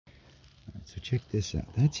So check this out.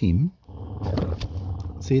 That's him.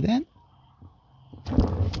 See that?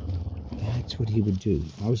 That's what he would do.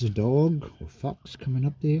 If I was a dog or fox coming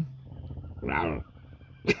up there,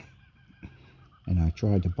 and I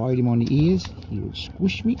tried to bite him on the ears, he would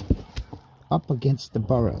squish me up against the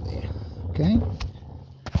burrow there. Okay?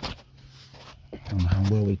 I don't know how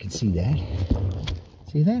well we can see that.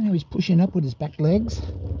 See that? How he's pushing up with his back legs?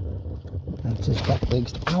 That's his back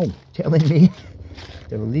legs. Ow! Telling me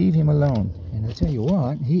to leave him alone. And I tell you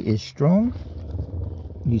what, he is strong.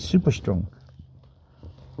 He's super strong.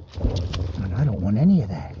 And I don't want any of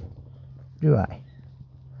that, do I?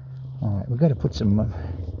 Alright, we've got to put some,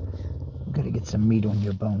 we've got to get some meat on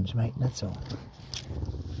your bones, mate, that's all.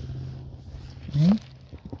 Okay?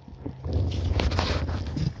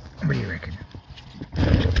 What do you reckon?